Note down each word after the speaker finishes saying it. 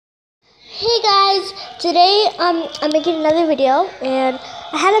guys, today I'm making another video, and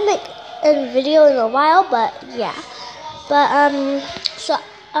I haven't made a video in a while, but yeah.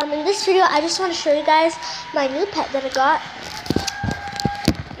 In this video I just want to show you guys my new pet that I got,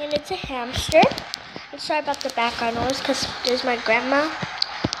 and it's a hamster. I'm sorry about the background noise because there's my grandma.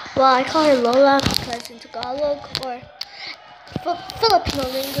 Well, I call her Lola because in Tagalog or Filipino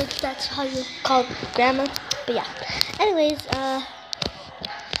language, that's how you call grandma. But yeah, anyways,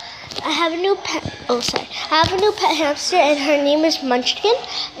 I have a new pet. I have a new pet hamster, and her name is Munchkin.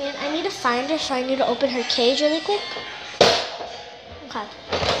 And I need to find her, so I need to open her cage really quick. Okay.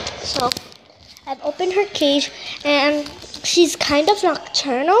 So I've opened her cage, and she's kind of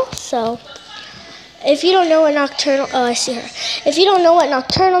nocturnal. So if you don't know what nocturnal, I see her. If you don't know what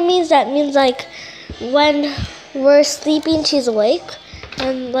nocturnal means, that means like when we're sleeping, she's awake,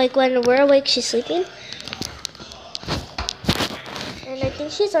 and like when we're awake, she's sleeping. And I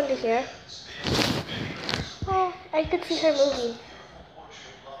think she's under here. Oh, I could see her moving.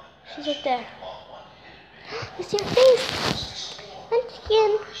 She's right there. You see her face?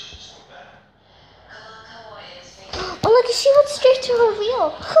 Munchkin. Oh, look, she went straight to her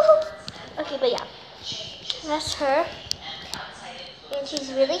wheel. Okay, but yeah. That's her. And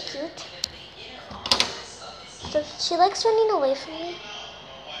she's really cute. So she likes running away from me.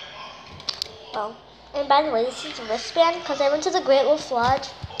 Oh. And by the way, this is a wristband because I went to the Great Wolf Lodge.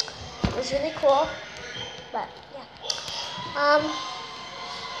 It was really cool. But yeah.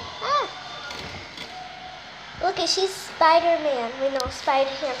 Look, she's Spider-Man. We know, Spider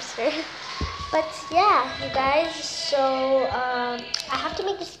Hamster. But yeah, you guys. So I have to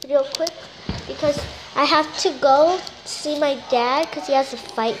make this video quick because I have to go see my dad because he has a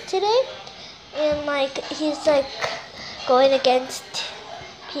fight today, and like he's like going against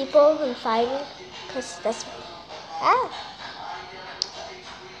people and fighting. Because that's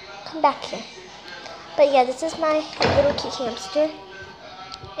come back here. But yeah, this is my little cute hamster,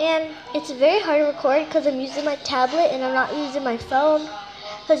 and it's very hard to record because I'm using my tablet and I'm not using my phone,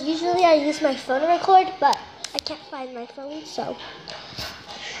 because usually I use my phone to record, but I can't find my phone. So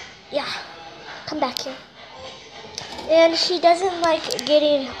yeah, come back here. And she doesn't like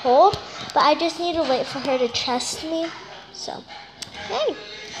getting whole, but I just need to wait for her to trust me. So hey,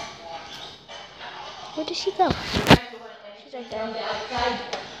 where did she go? She's right there.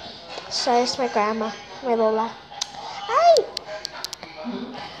 Sorry, it's my grandma, my Lola. Hi!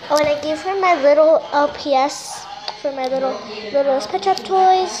 Oh, and I gave her my little LPS for my little Pet Shop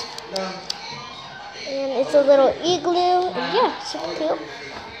toys. And it's a little igloo. And yeah, super cute.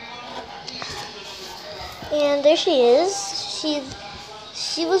 And there she is.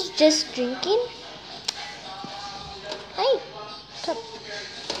 She was just drinking. Hi! Come.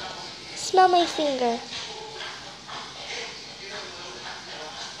 Smell my finger.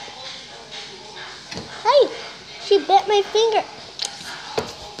 Hi! She bit my finger.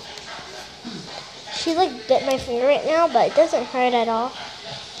 She like bit my finger right now, but it doesn't hurt at all.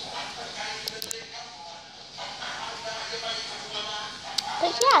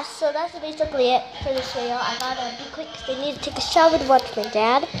 But yeah, so that's basically it for this video. I gotta be quick because I need to take a shower to watch my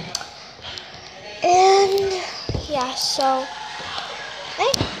dad. And yeah, so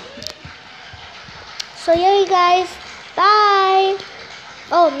hey. So yeah, you guys, bye.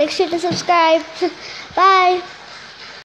 Oh, make sure to subscribe. Bye.